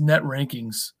horrendous net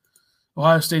rankings.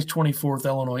 Ohio State's 24th,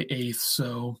 Illinois 8th.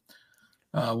 So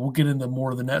we'll get into more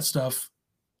of the net stuff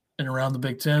and around the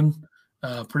Big Ten.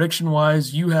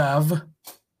 Prediction-wise, you have –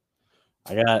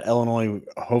 I got Illinois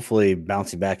hopefully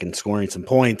bouncing back and scoring some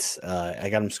points. I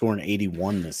got them scoring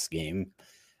 81 this game.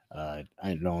 I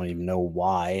don't even know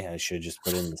why. I should just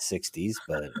put it in the 60s,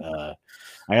 but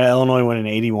I got Illinois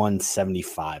winning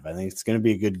 81-75. I think it's going to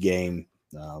be a good game,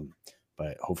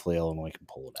 but hopefully Illinois can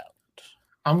pull it out.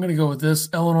 I'm going to go with this.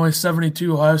 Illinois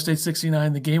 72, Ohio State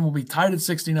 69. The game will be tied at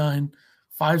 69,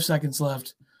 5 seconds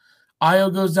left.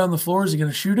 Io goes down the floor. Is he going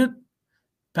to shoot it?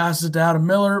 Passes it to Adam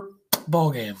Miller.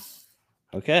 Ball game.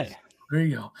 Okay. There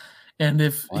you go. And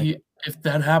if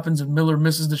that happens and Miller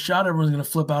misses the shot, everyone's going to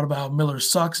flip out about how Miller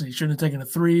sucks and he shouldn't have taken a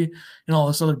 3 and all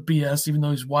this other BS, even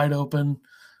though he's wide open.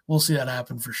 We'll see that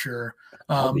happen for sure.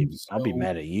 I'll be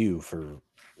mad at you for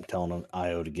telling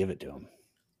Io to give it to him.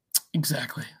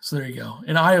 Exactly. So there you go.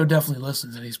 And Io definitely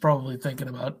listens, and he's probably thinking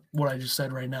about what I just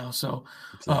said right now. So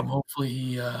hopefully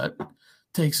he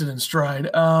takes it in stride.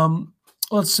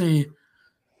 Let's see.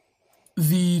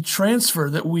 The transfer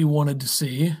that we wanted to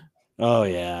see. Oh,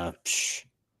 yeah.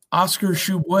 Oscar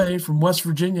Tshiebwe from West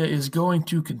Virginia is going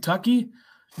to Kentucky.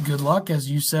 Good luck,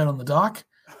 as you said on the doc.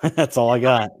 That's all I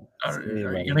got. Are you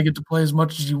going to get to play as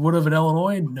much as you would have in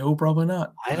Illinois? No, probably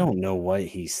not. I don't know what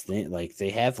he's thinking. Like, they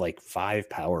have like 5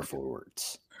 power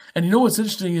forwards. And you know what's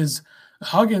interesting is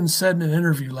Huggins said in an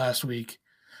interview last week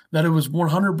that it was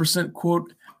 100%,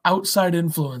 quote, outside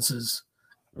influences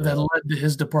that led to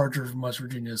his departure from West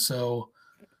Virginia. So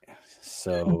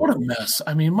what a mess.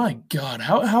 I mean, my God,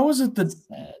 how is it that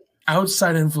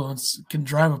outside influence can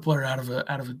drive a player out of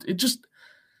it? It's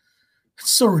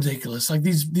so ridiculous. Like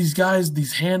these guys,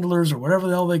 these handlers or whatever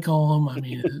the hell they call them. I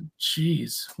mean,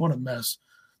 geez, what a mess.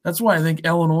 That's why I think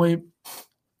Illinois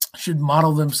should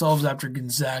model themselves after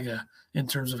Gonzaga in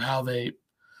terms of how they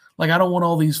 – like I don't want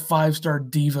all these 5-star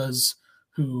divas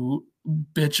who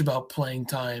bitch about playing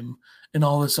time and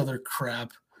all this other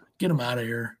crap. Get them out of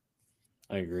here.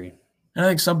 I agree. And I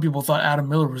think some people thought Adam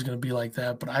Miller was going to be like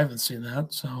that, but I haven't seen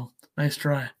that. So nice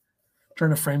try. Trying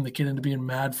to frame the kid into being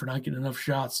mad for not getting enough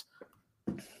shots.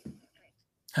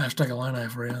 Hashtag Illini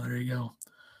for you. There you go.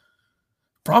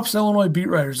 Props to Illinois beat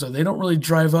writers, though. They don't really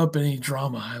drive up any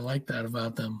drama. I like that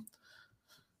about them.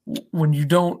 When you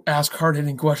don't ask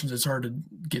hard-hitting questions, it's hard to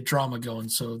get drama going,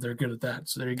 so they're good at that.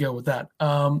 So there you go with that.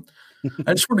 I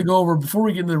just want to go over, before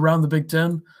we get into the round of the Big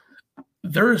Ten,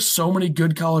 there are so many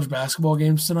good college basketball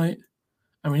games tonight.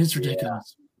 I mean, it's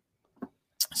ridiculous. Yeah.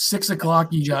 6 o'clock,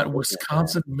 you got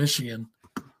Wisconsin, Michigan.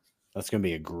 That's going to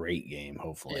be a great game,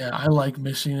 hopefully. Yeah, I like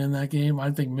Michigan in that game. I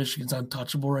think Michigan's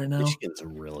untouchable right now. Michigan's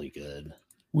really good.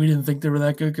 We didn't think they were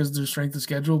that good because of their strength of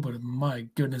schedule, but my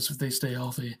goodness, if they stay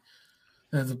healthy,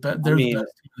 they're the best team in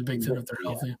the Big Ten if they're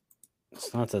healthy.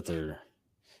 It's not that they're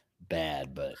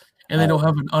bad, but – and they don't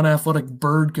have an unathletic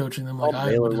bird coaching them like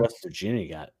Baylor, West Virginia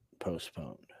got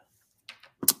postponed.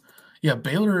 Yeah,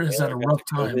 Baylor is at a rough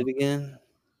time. Again?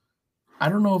 I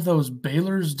don't know if that was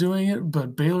Baylor's doing it,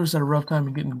 but Baylor's had a rough time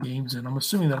in getting games in. I'm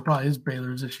assuming that probably is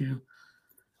Baylor's issue.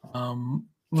 Let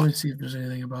me see if there's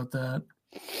anything about that.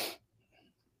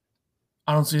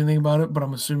 I don't see anything about it, but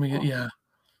I'm assuming it. Yeah,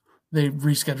 they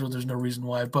rescheduled. There's no reason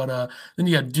why. But then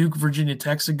you got Duke, Virginia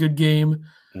Tech's a good game.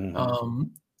 Mm-hmm.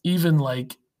 Even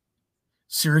like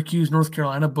Syracuse, North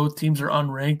Carolina, both teams are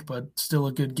unranked, but still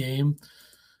a good game.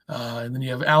 And then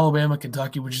you have Alabama,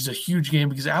 Kentucky, which is a huge game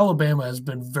because Alabama has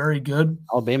been very good.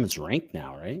 Alabama's ranked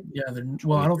now, right? Yeah.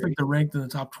 Well, I don't think they're ranked in the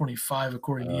top 25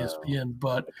 according to ESPN.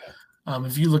 But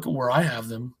if you look at where I have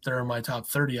them, they're in my top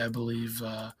 30, I believe,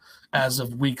 as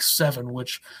of week 7,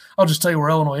 which I'll just tell you where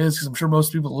Illinois is because I'm sure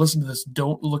most people that listen to this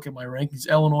don't look at my rankings.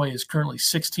 Illinois is currently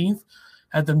 16th.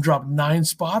 Had them drop 9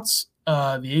 spots.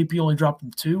 The AP only dropped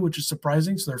them 2, which is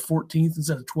surprising. So they're 14th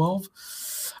instead of 12.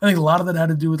 I think a lot of that had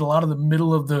to do with a lot of the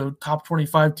middle of the top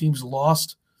 25 teams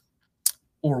lost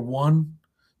or won,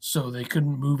 so they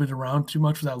couldn't move it around too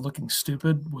much without looking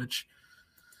stupid, which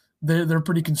they're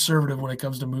pretty conservative when it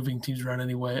comes to moving teams around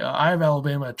anyway. I have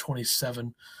Alabama at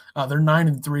 27. They're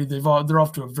 9-3. They're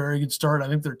off to a very good start. I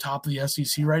think they're top of the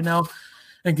SEC right now,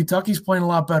 and Kentucky's playing a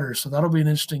lot better. So that'll be an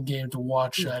interesting game to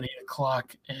watch at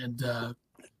 8:00. And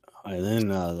then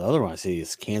the other one I see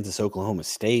is Kansas, Oklahoma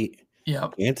State. Yeah,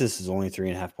 Kansas is only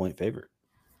 3.5-point favorite.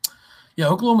 Yeah,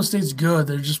 Oklahoma State's good.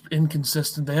 They're just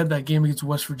inconsistent. They had that game against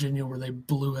West Virginia where they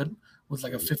blew it with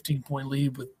like a 15-point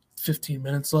lead with 15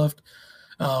 minutes left.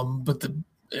 But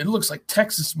it looks like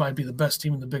Texas might be the best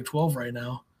team in the Big 12 right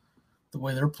now, the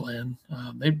way they're playing.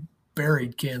 They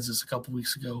buried Kansas a couple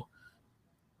weeks ago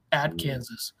at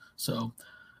Kansas. So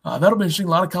that'll be interesting. A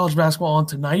lot of college basketball on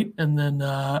tonight. And then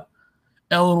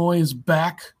Illinois is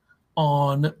back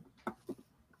on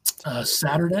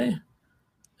Saturday.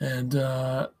 And,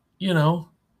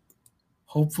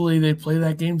 hopefully they play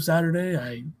that game Saturday.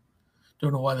 I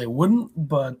don't know why they wouldn't,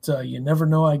 but you never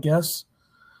know, I guess,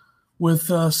 with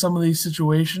some of these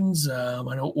situations. I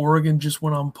know Oregon just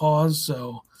went on pause,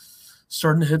 so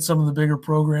starting to hit some of the bigger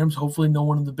programs. Hopefully no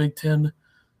one in the Big Ten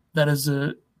that is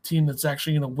a team that's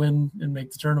actually going to win and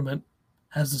make the tournament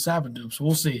has this happen to them. So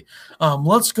we'll see.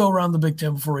 Let's go around the Big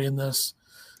Ten before we end this.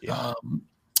 Yeah.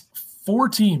 4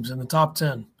 teams in the top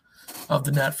 10 of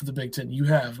the net for the Big Ten. You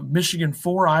have Michigan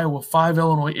 4, Iowa 5,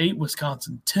 Illinois 8,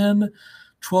 Wisconsin 10,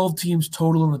 12 teams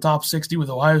total in the top 60 with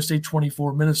Ohio State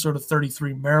 24, Minnesota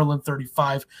 33, Maryland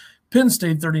 35, Penn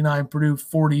State 39, Purdue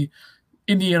 40,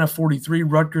 Indiana 43,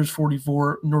 Rutgers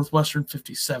 44, Northwestern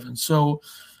 57. So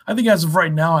I think as of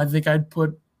right now, I think I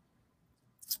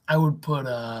would put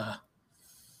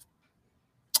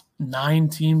 9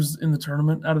 teams in the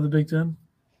tournament out of the Big Ten.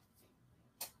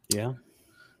 Yeah.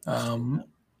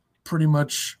 Pretty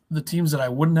much the teams that I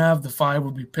wouldn't have, the 5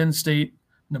 would be Penn State,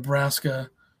 Nebraska,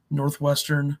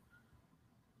 Northwestern,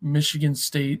 Michigan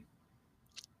State,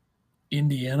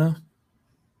 Indiana.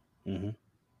 Mm-hmm.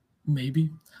 Maybe.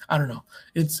 I don't know.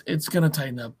 It's going to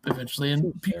tighten up eventually.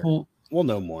 And people – we'll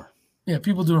know more. Yeah,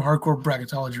 people doing hardcore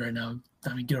bracketology right now.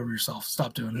 I mean, get over yourself.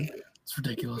 Stop doing it. It's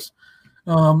ridiculous.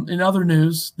 In other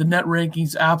news, the net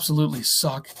rankings absolutely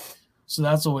suck. So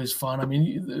that's always fun. I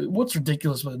mean, what's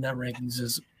ridiculous about the net rankings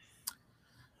is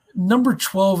number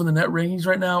 12 in the net rankings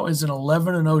right now is an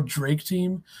 11-0 Drake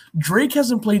team. Drake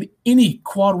hasn't played any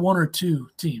quad 1 or 2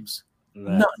 teams.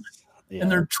 None. Yeah.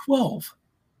 And they're 12.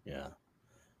 Yeah.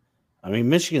 I mean,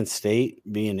 Michigan State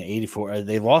being 84,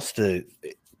 they lost to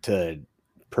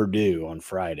Purdue on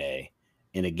Friday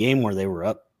in a game where they were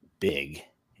up big,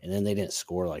 and then they didn't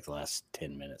score like the last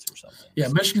 10 minutes or something. Yeah,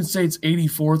 Michigan State's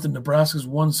 84th and Nebraska's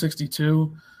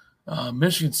 162.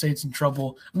 Michigan State's in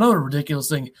trouble. Another ridiculous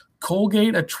thing,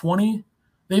 Colgate at 20.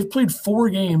 They've played 4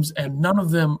 games and none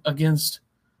of them against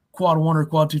quad 1 or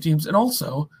quad 2 teams. And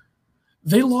also,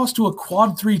 they lost to a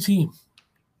quad 3 team.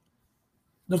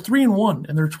 They're 3-1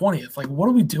 and they're 20th. Like, what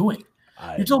are we doing?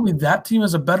 You told me that team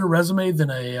has a better resume than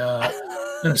a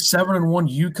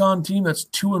 7-1 UConn team that's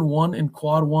 2-1 in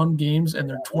quad 1 games and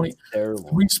they're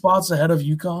 3 spots ahead of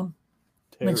UConn?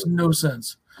 Makes no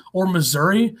sense. Or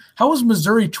Missouri. How is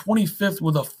Missouri 25th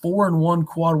with a 4-1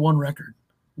 quad 1 record?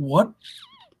 What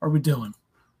are we doing?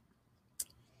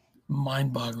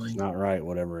 Mind-boggling. Not right,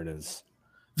 whatever it is.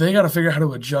 They got to figure out how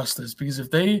to adjust this because if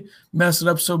they mess it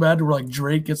up so bad to where like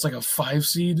Drake gets like a 5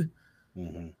 seed,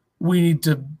 we need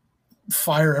to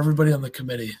fire everybody on the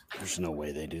committee. There's no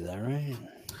way they do that, right?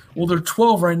 Well, they're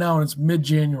 12 right now and it's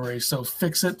mid-January, so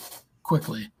fix it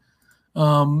quickly.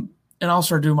 And I'll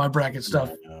start doing my bracket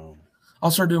stuff.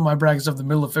 I'll start doing my bracket stuff the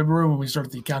middle of February when we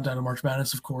start the countdown to March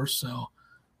Madness, of course. So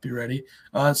be ready.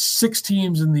 6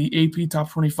 teams in the AP top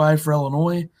 25 for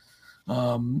Illinois.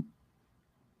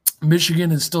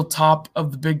 Michigan is still top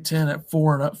of the Big Ten at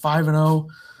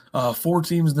 5-0. 4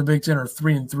 teams in the Big Ten are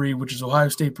 3-3, which is Ohio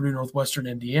State, Purdue, Northwestern,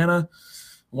 Indiana.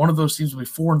 One of those teams will be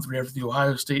 4-3 after the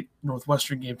Ohio State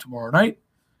Northwestern game tomorrow night,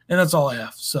 and that's all I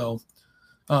have. So,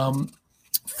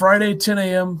 Friday 10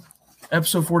 a.m.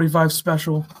 episode 45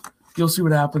 special. You'll see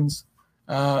what happens.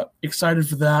 Excited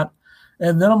for that,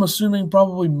 and then I'm assuming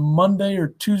probably Monday or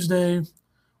Tuesday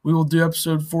we will do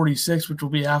episode 46, which will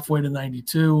be halfway to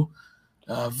 92.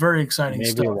 Very exciting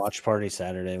stuff. Maybe a watch party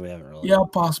Saturday. We haven't really. Yeah,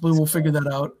 possibly. We'll figure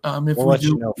that out. If we'll let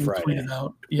you know Friday. We'll tweet it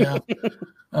out. Yeah.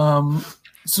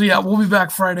 So, yeah, we'll be back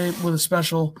Friday with a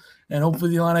special, and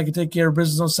hopefully the Illini can take care of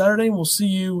business on Saturday. And we'll see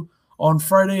you on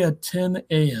Friday at 10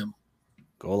 a.m.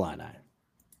 Go Illini.